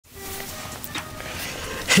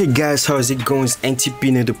Hey guys, how's it going? It's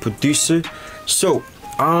NTP, the producer. So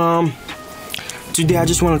today I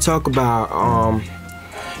just want to talk about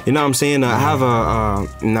you know what I'm saying, I have a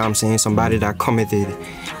you know what I'm saying, somebody that commented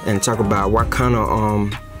and talk about what kind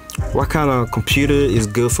of computer is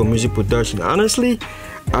good for music production. Honestly,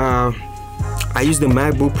 I use the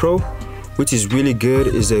MacBook Pro, which is really good.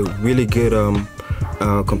 It's a really good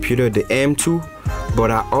computer, the M2. But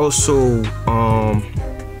I also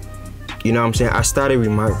you know what I'm saying, I started with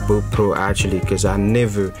MacBook Pro actually because I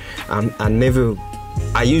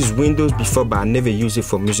used Windows before, but I never used it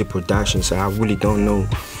for music production, so I really don't know,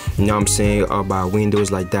 you know what I'm saying, about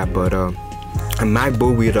Windows like that. But a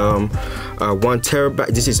MacBook with 1 terabyte,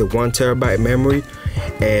 this is a 1 terabyte memory,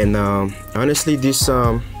 and honestly this you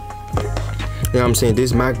know what I'm saying,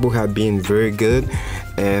 this MacBook has been very good.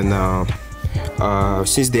 And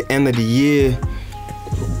since the end of the year,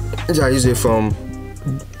 I use it from,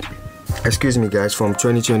 excuse me guys, from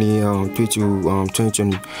 2023 to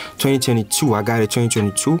 2022. I got it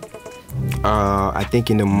 2022, I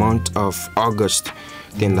think in the month of August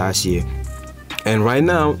than last year. And right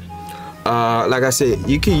now, like I said,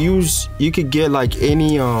 you could get like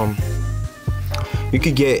any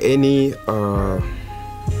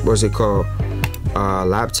what's it called,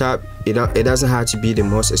 laptop. It doesn't have to be the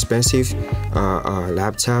most expensive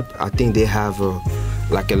laptop. I think they have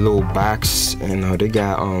like a little box, and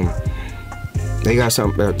they got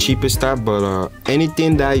some cheaper stuff, but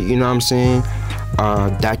anything that, you know what I'm saying,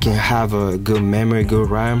 that can have a good memory, good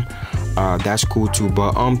RAM, that's cool too.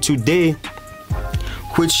 But today,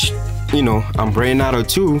 which, you know, I'm running out of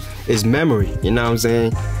too, is memory. You know what I'm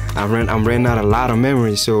saying, I'm running out a lot of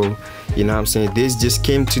memory. So you know what I'm saying, this just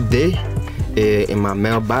came today in my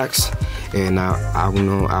mailbox, and I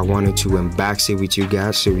wanted to unbox it with you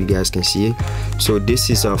guys so you guys can see it. So this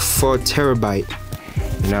is a 4 terabyte,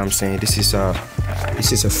 you know what I'm saying, this is a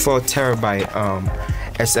 4 terabyte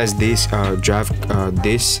SSD drive.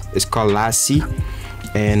 This is called Lacie,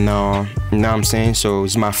 and you know what I'm saying, so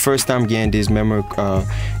it's my first time getting this memory,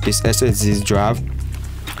 this SSD drive.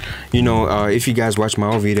 You know, if you guys watch my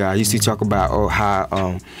old video, I used to talk about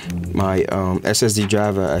how my SSD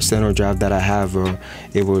drive, external drive that I have,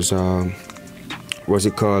 it was what's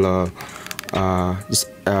it called,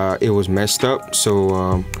 it was messed up.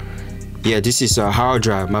 So yeah, this is a hard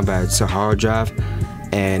drive, my bad, it's a hard drive.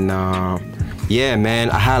 And yeah man,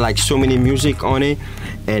 I had like so many music on it,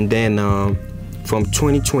 and then from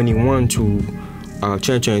 2021 to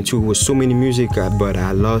 2022 was so many music, but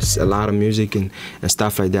I lost a lot of music and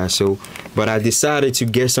stuff like that. So but I decided to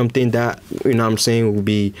get something that, you know what I'm saying, will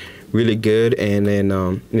be really good, and then you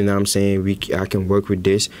know what I'm saying, I can work with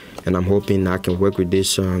this, and I'm hoping I can work with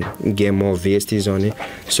this, get more VSTs on it.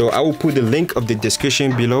 So I will put the link of the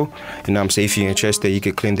description below, you know what I'm saying, if you're interested you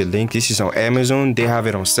can click the link. This is on Amazon, they have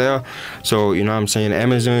it on sale. So you know what I'm saying,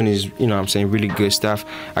 Amazon is, you know what I'm saying, really good stuff.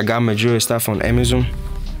 I got majority stuff on Amazon.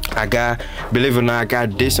 I got, believe it or not, I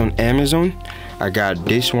got this on Amazon. I got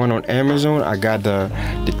this one on Amazon. I got the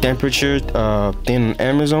temperature thing on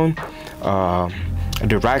Amazon.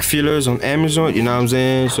 The rack fillers on Amazon, you know what I'm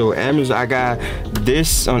saying. So Amazon, I got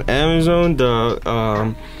this on Amazon,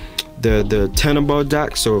 the Tenable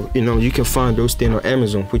dock. So you know, you can find those things on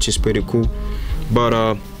Amazon, which is pretty cool. But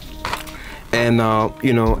you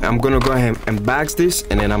know, I'm gonna go ahead and unbox this,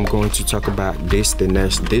 and then I'm going to talk about this the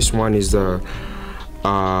next. This one is the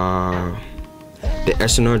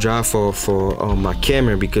external drive for my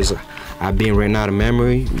camera, because I've been running out of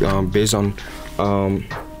memory based on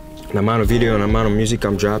the amount of video and the amount of music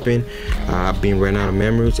I'm dropping. I've been running out of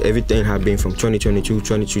memories. Everything have been from 2022,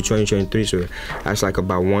 2023, so that's like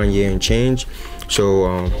about 1 year and change.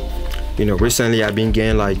 So you know, recently I've been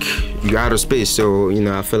getting like, you out of space, so you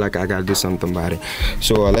know, I feel like I gotta do something about it.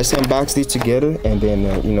 So let's unbox this together, and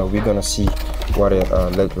then you know, we're gonna see what it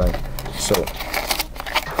look like. So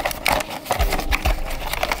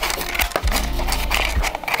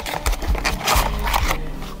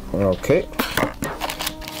okay,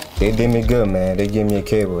 they did me good, man. They gave me a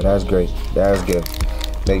cable. That's great. That's good.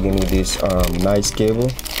 They gave me this nice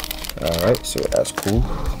cable. All right, so that's cool.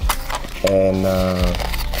 And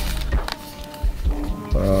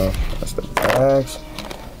that's the bags,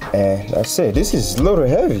 and that's it. This is a little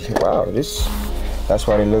heavy. Wow, that's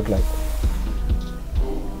what it looked like.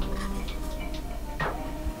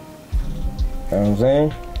 You know what I'm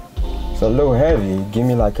saying? It's a little heavy. Give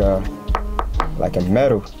me like a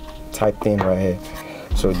metal type thing right here.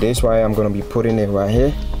 So this why I'm gonna be putting it right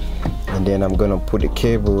here, and then I'm gonna put the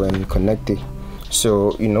cable and connect it,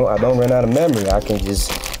 so you know, I don't run out of memory. I can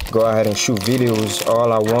just go ahead and shoot videos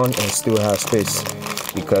all I want and still have space,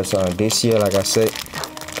 because this year, like I said,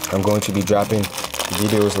 I'm going to be dropping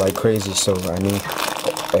videos like crazy, so I need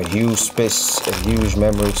a huge space, a huge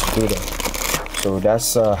memory to do that. So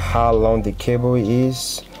that's how long the cable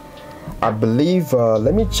is. I believe,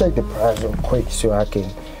 let me check the price real quick so I can,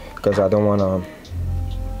 because I don't want to,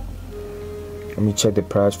 let me check the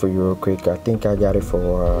price for you real quick. I think I got it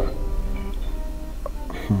for,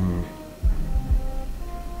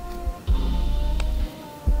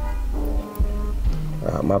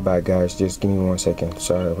 my bad guys, just give me 1 second,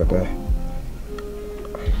 sorry about that.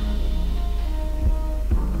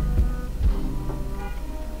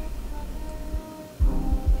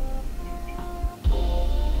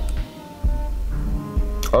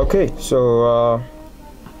 Okay, so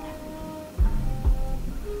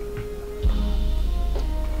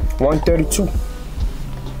 132.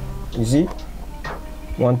 You see,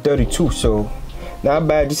 132. So not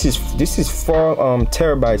bad. This is 4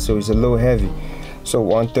 terabytes, so it's a little heavy. So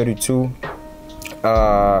 132.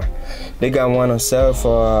 They got one on sale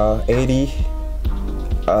for 80.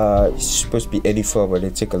 It's supposed to be 84, but they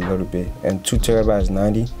take a little bit. And 2 terabytes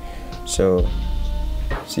 90. So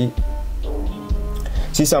see.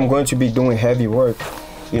 Since I'm going to be doing heavy work,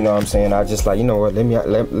 you know what I'm saying, I just like, you know what, let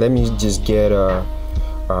me just get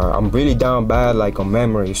I'm really down bad like on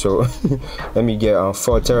memory, so let me get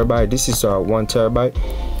 4 terabyte. This is 1 terabyte,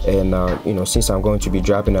 and you know, since I'm going to be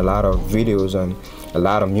dropping a lot of videos and a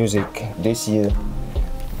lot of music this year,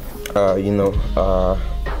 you know,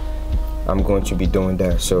 I'm going to be doing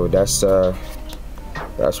that. So that's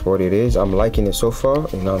what it is. I'm liking it so far,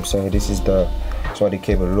 you know what I'm saying. This is what the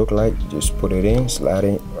cable look like. Just put it in, slide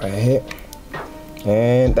it right here,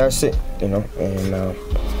 and that's it, you know. And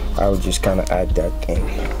I will just kind of add that thing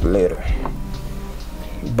later.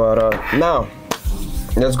 But now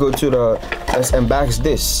let's go to let's unbox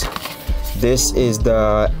this. This is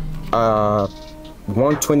the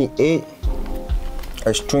 128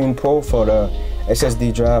 Extreme Pro for the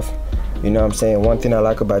SSD drive. You know what I'm saying. One thing I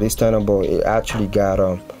like about this Thunderbolt, it actually got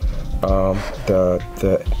the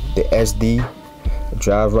SD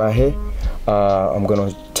drive right here. I'm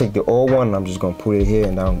gonna take the old one, I'm just gonna put it here,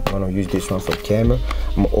 and I'm gonna use this one for the camera.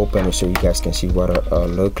 I'm gonna open it so you guys can see what it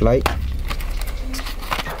look like.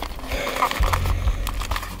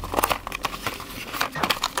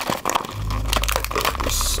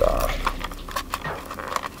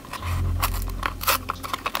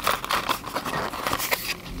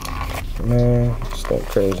 Man, this thing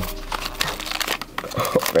crazy.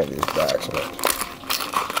 Open this box, man.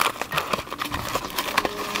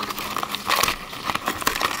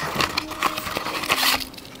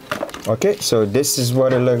 Okay, so this is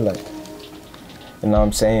what it looked like. You know what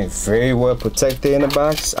I'm saying? Very well protected in the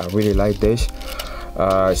box. I really like this.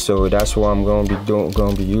 So that's what I'm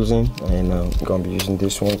gonna be using, and I'm gonna be using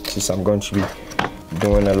this one since I'm going to be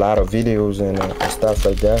doing a lot of videos and stuff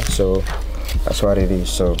like that. So that's what it is.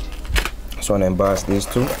 So I just want to emboss this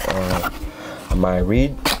too. I might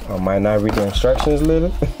not read the instructions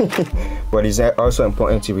later, but it's also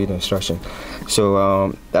important to read the instructions.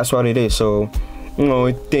 So that's what it is. So, you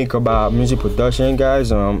know, think about music production,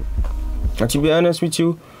 guys. And to be honest with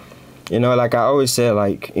you, you know, like I always say,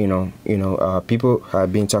 like, you know, people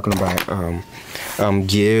have been talking about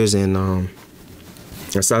gears and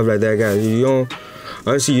stuff like that, guys.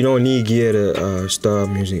 Honestly, you don't need gear to start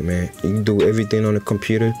music, man. You can do everything on the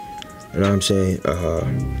computer. You know what I'm saying?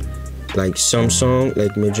 Like some song,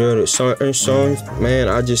 like majority certain songs, man,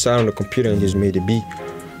 I just sat on the computer and just made the beat.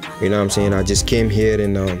 You know what I'm saying? I just came here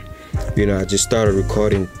and you know, I just started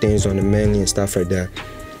recording things on the menu and stuff like that.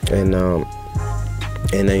 And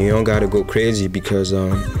then you don't gotta go crazy because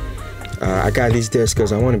I got this desk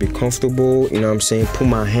because I want to be comfortable, you know what I'm saying, put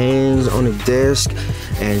my hands on the desk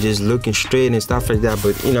and just looking straight and stuff like that.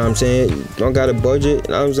 But you know what I'm saying, you don't got a budget,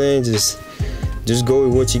 you know what I'm saying, just go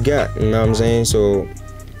with what you got, you know what I'm saying. So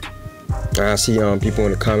I see people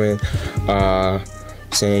in the comment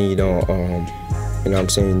saying you don't you know what I'm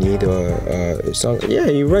saying, you need something. Yeah,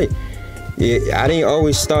 you're right. Yeah, I didn't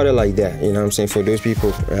always start it like that, you know what I'm saying. For those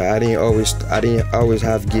people, I didn't always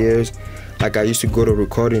have gears. Like I used to go to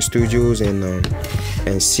recording studios and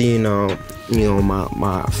seeing you know,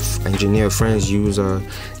 my engineer friends use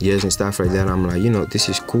gears and stuff like that. I'm like, you know, this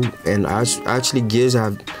is cool. And actually gears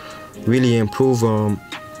have really improved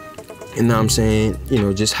you know what I'm saying, you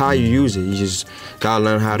know, just how you use it. You just gotta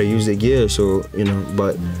learn how to use the gear. So, you know,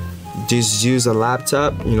 but just use a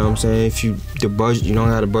laptop, you know what I'm saying. If you don't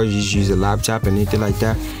have the budget, you just use a laptop and anything like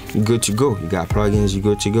that, you're good to go. You got plugins, you're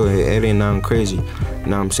good to go. It ain't nothing crazy, you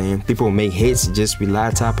know what I'm saying. People make hits just with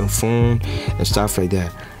laptop and phone and stuff like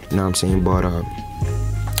that, you know what I'm saying. But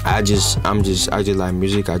I just like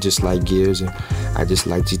music. I just like gears, and I just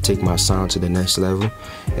like to take my sound to the next level.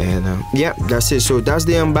 And yeah, that's it. So that's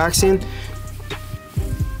the unboxing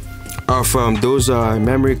from those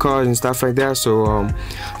memory cards and stuff like that. So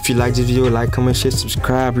if you like this video, like, comment, share,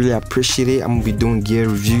 subscribe. Really appreciate it. I'm gonna be doing gear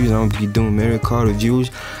reviews. I'm gonna be doing memory card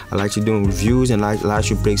reviews. I like to do reviews, and I like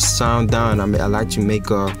to break sound down. I like to make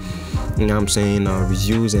you know what I'm saying,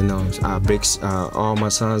 reviews, and I break all my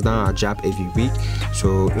songs down. I drop every week.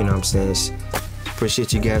 So you know what I'm saying,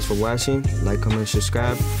 appreciate you guys for watching. Like, comment,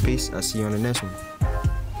 subscribe. Peace. I'll see you on the next one.